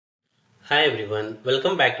Hi everyone,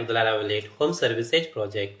 welcome back to the Laravel 8 Home Service Edge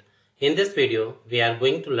project. In this video, we are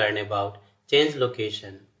going to learn about change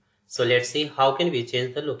location. So let's see how can we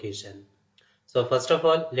change the location. So first of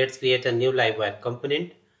all, let's create a new livewire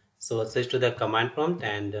component. So switch to the command prompt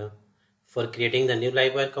and for creating the new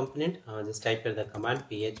livewire component, just type here the command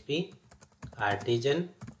php artisan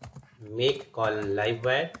make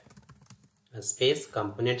livewire space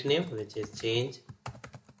component name, which is change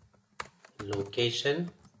location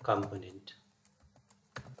component.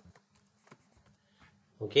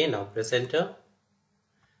 Okay, now press enter.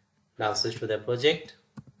 Now switch to the project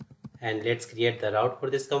and let's create the route for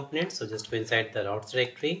this component. So just go inside the routes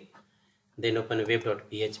directory, then open a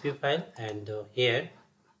web.php file, and here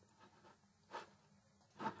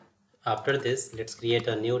after this let's create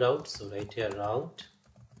a new route. So write here route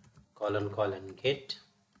colon get,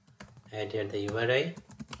 add here the URI,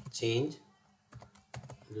 change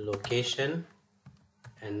location,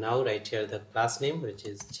 and now write here the class name, which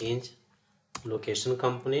is change location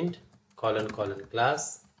component colon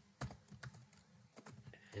class,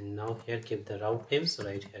 and now here give the route name. So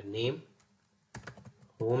write here name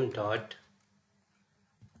home dot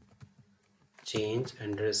change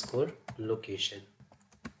underscore location.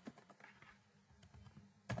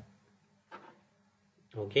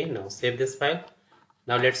 Okay, now save this file.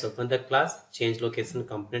 Now let's open the class change location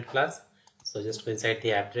component class. So just go inside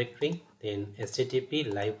the app directory, then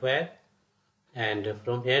http livewire, and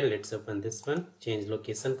from here let's open this one change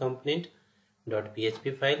location component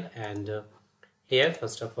 .php file, and here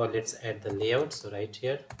first of all let's add the layout. So write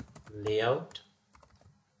here layout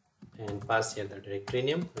and pass here the directory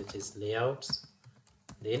name, which is layouts,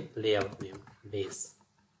 then layout name base.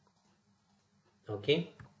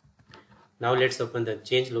 Okay, now let's open the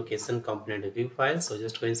change location component view file. So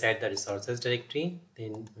just go inside the resources directory,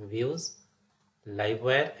 then views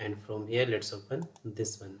livewire, and from here let's open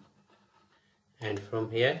this one, and from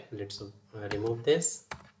here let's remove this.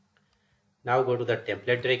 Now go to the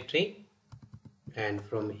template directory, and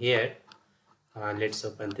from here let's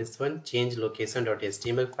open this one change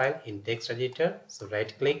location.html file in text editor. So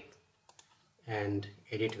right click and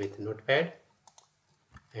edit with notepad,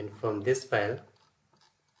 and from this file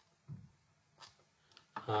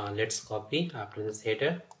let's copy after this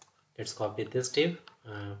header, let's copy this div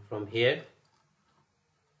from here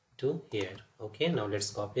to here. Okay, now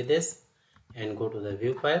let's copy this and go to the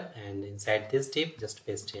view file, and inside this div just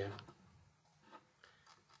paste here.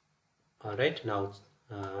 Alright, now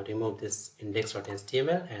remove this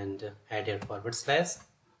index.html and add here forward slash,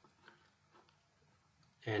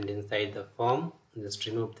 and inside the form just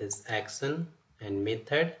remove this action and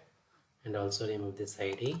method, and also remove this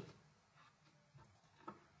ID.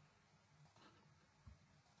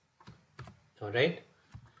 Alright,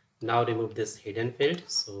 now remove this hidden field.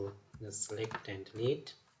 So just select and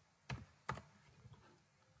delete.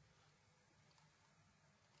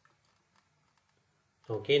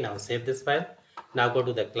 Okay, now save this file. Now go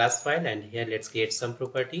to the class file, and here let's create some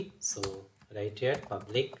property. So write here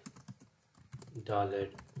public dollar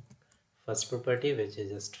first property, which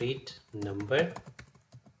is a street number,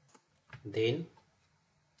 then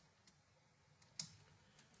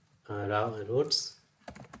roads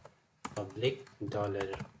public dollar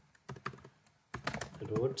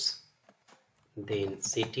roads, then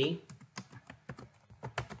city,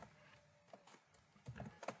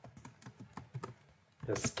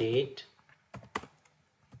 the state,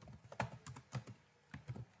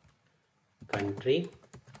 country,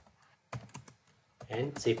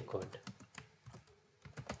 and zip code.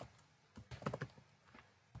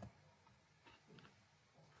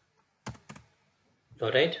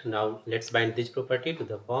 Alright, now let's bind this property to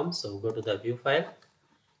the form. So go to the view file,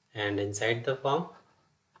 and inside the form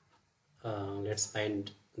let's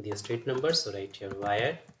bind the street number. So write here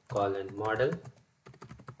wire model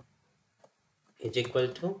is equal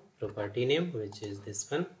to property name, which is this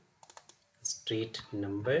one street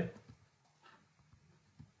number,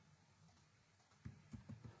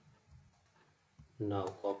 now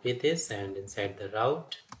copy this, and inside the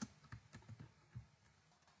route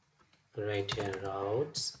write here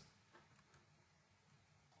routes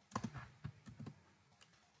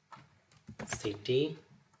city,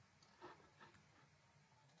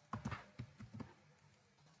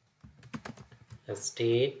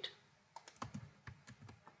 state,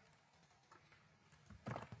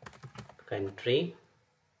 country,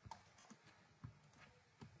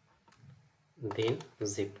 then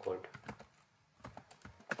zip code.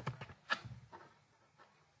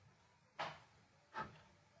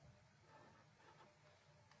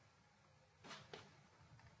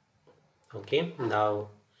 Okay, now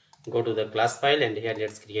go to the class file, and here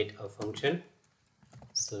let's create a function.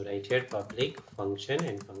 So right here public function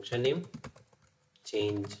and function name,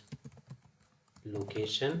 change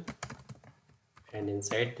location, and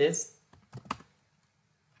inside this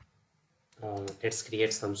let's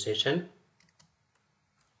create some session.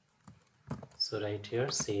 So right here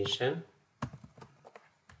session,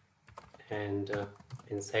 and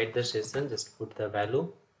inside the session just put the value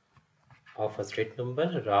of a straight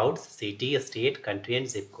number, routes, city, state, country, and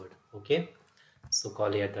zip code. Okay, so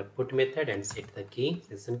call here the put method and set the key,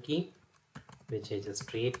 session key, which is a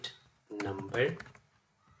straight number,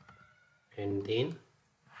 and then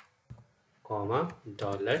comma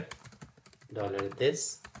dollar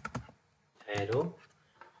this arrow,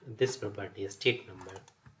 this property is state number.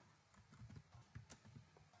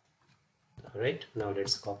 Alright, now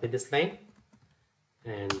let's copy this line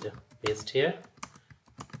and paste here.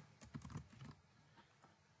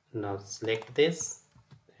 Now select this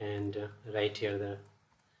and write here the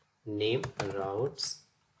name, routes,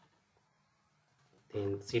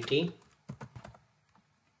 then city,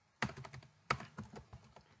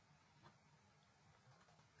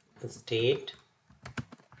 state,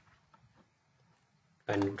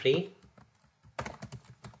 country,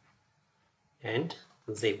 and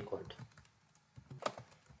zip code.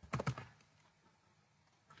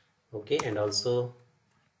 Okay, and also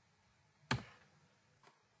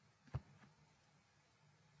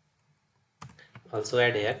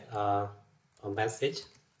add here a message.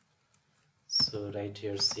 So write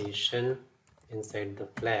here session inside the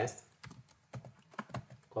flash,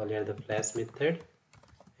 call here the flash method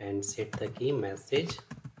and set the key message,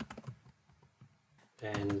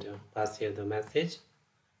 and pass here the message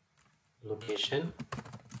location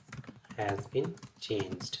has been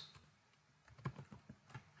changed.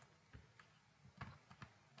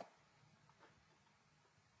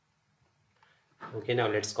 Okay, now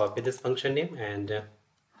let's copy this function name and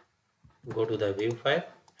go to the view file,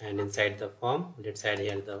 and inside the form let's add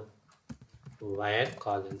here the wire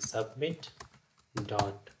colon submit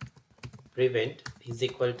dot prevent is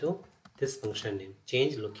equal to this function name,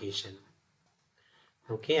 change location.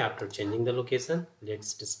 Okay, after changing the location,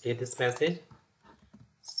 let's display this message.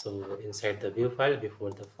 So inside the view file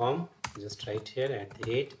before the form, just write here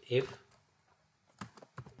 @if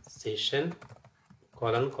session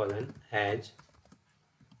colon has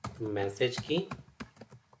message key.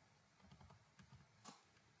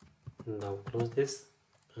 Now close this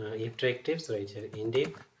if directive, so right here end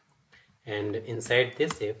if, and inside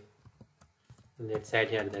this if let's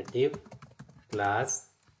add here the div class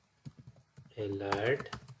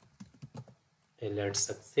alert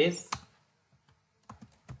success,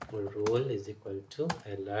 role is equal to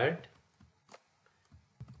alert,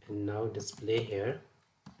 and now display here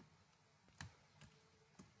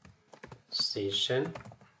session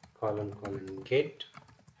colon get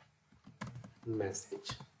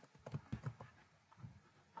message.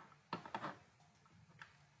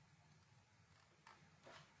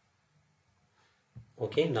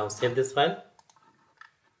 Okay, now save this file.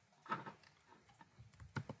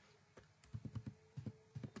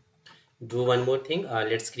 Do one more thing,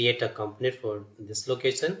 let's create a component for this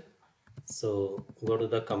location. So go to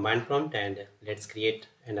the command prompt and let's create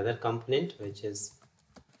another component, which is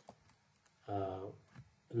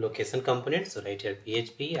location component. So write here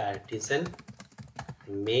php artisan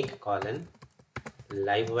make colon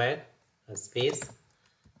livewire space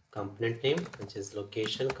component name, which is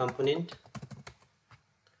location component.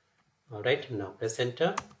 Alright, now press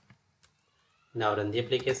enter. Now run the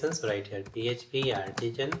application. So write here php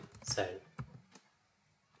artisan cell.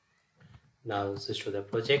 Now switch to the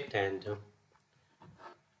project and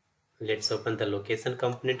let's open the location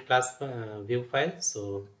component class view file.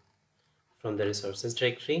 So from the resources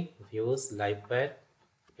directory, views, livewire,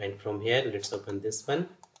 and from here let's open this one,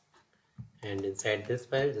 and inside this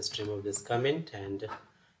file just remove this comment, and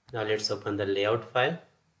now let's open the layout file,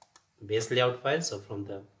 base layout file. So from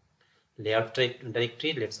the layout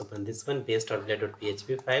directory let's open this one,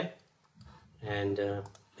 base.layout.php file, and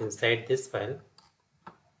inside this file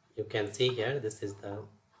you can see here this is the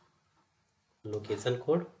location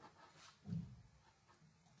code.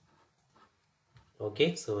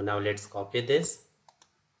 Okay, so now let's copy this,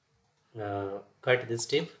 cut this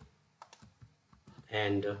div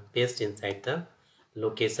and paste inside the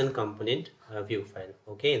location component view file.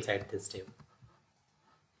 Okay, inside this div.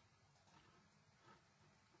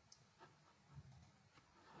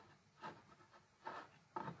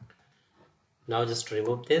 Now just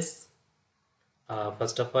remove this.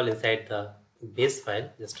 First of all, inside the base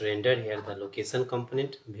file just render here the location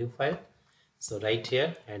component view file. So right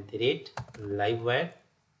here @ livewire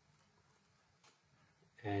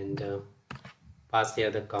and pass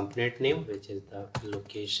here the component name, which is the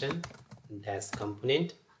location dash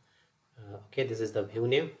component. Okay, this is the view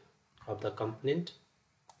name of the component.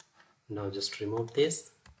 Now just remove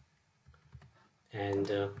this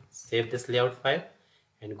and save this layout file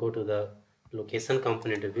and go to the location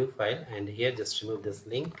component view file, and here just remove this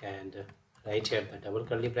link and write here the double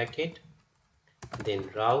curly bracket, then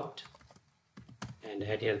route, and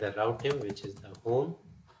add here the route name, which is the home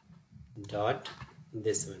dot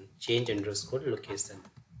this one change underscore location.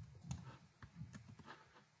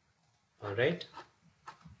 Alright,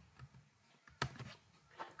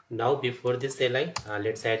 now before this li,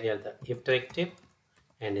 let's add here the if directive,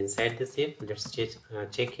 and inside this if, let's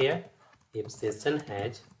check here if session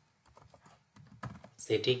has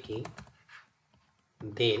city key,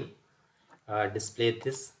 then display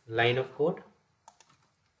this line of code,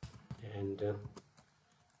 and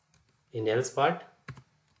in else part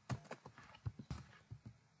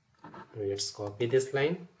let's copy this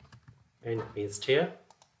line and paste here.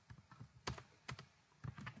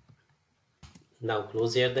 Now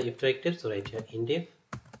close here the if directive, so write here indif.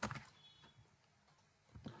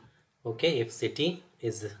 Okay, if city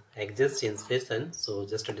exists in session, so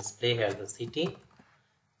just to display here the city,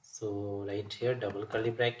 so write here double curly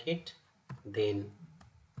bracket, then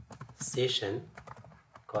session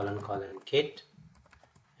colon get,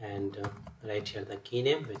 and write here the key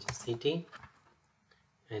name, which is city.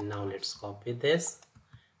 And now let's copy this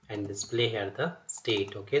and display here the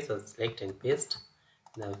state. Okay, so select and paste.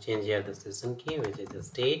 Now change here the session key, which is the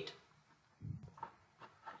state.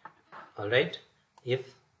 Alright,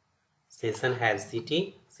 if session has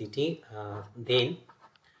city, then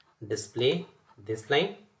display this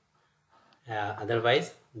line,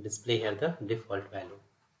 otherwise display here the default value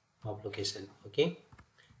of location. Okay,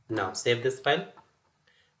 now save this file.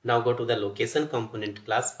 Now go to the location component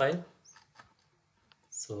class file.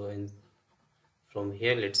 So from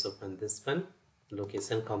here let's open this one,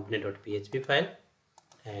 location component.php file,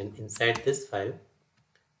 and inside this file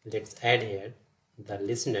let's add here the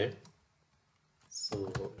listener.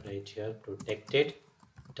 So right here protected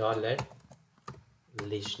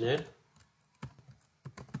 $listener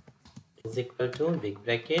is equal to big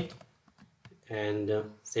bracket, and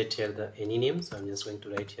set here the any name. So I'm just going to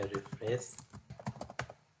write here refresh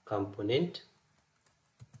component,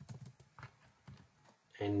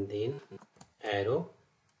 and then arrow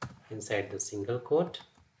inside the single quote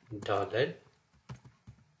 $the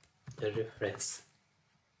refresh.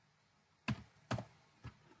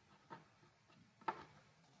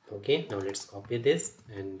 Okay, now let's copy this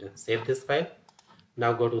and save this file.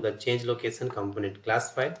 Now go to the change location component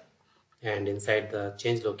class file, and inside the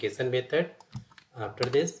change location method, after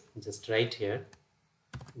this just write here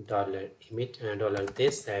 $emit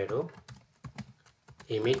 $this arrow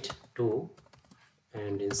emit to,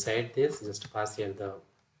 and inside this just pass here the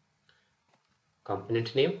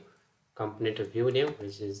component name, component view name,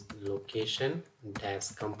 which is location dash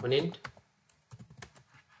component,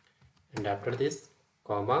 and after this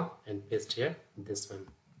comma, and paste here this one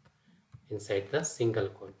inside the single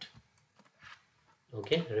quote.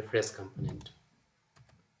 Okay, refresh component.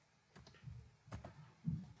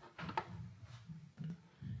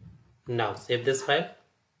 Now save this file.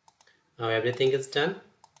 Now everything is done.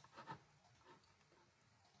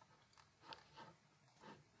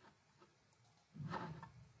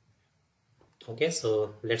 Okay,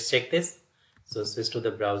 so let's check this. So switch to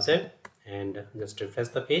the browser and just refresh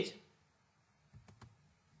the page.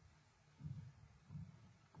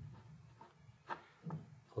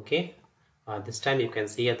 Okay, this time you can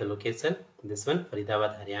see at the location, this one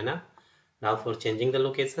Faridabad, Haryana. Now for changing the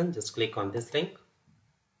location, just click on this link,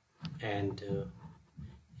 and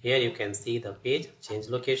here you can see the page change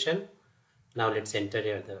location. Now let's enter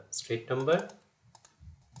here the street number,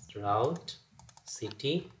 route,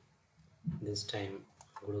 city, this time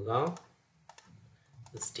Gurgaon,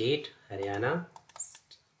 state Haryana,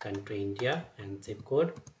 country India, and zip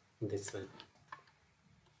code this one.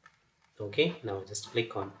 Okay, now just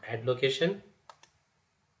click on add location,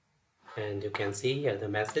 and you can see here the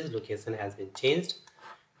message location has been changed,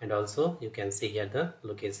 and also you can see here the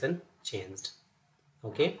location changed.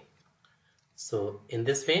 Okay, so in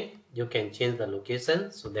this way you can change the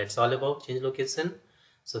location. So that's all about change location.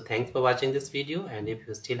 So thanks for watching this video, and if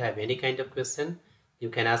you still have any kind of question, you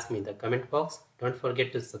can ask me in the comment box. Don't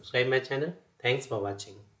forget to subscribe my channel. Thanks for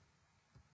watching.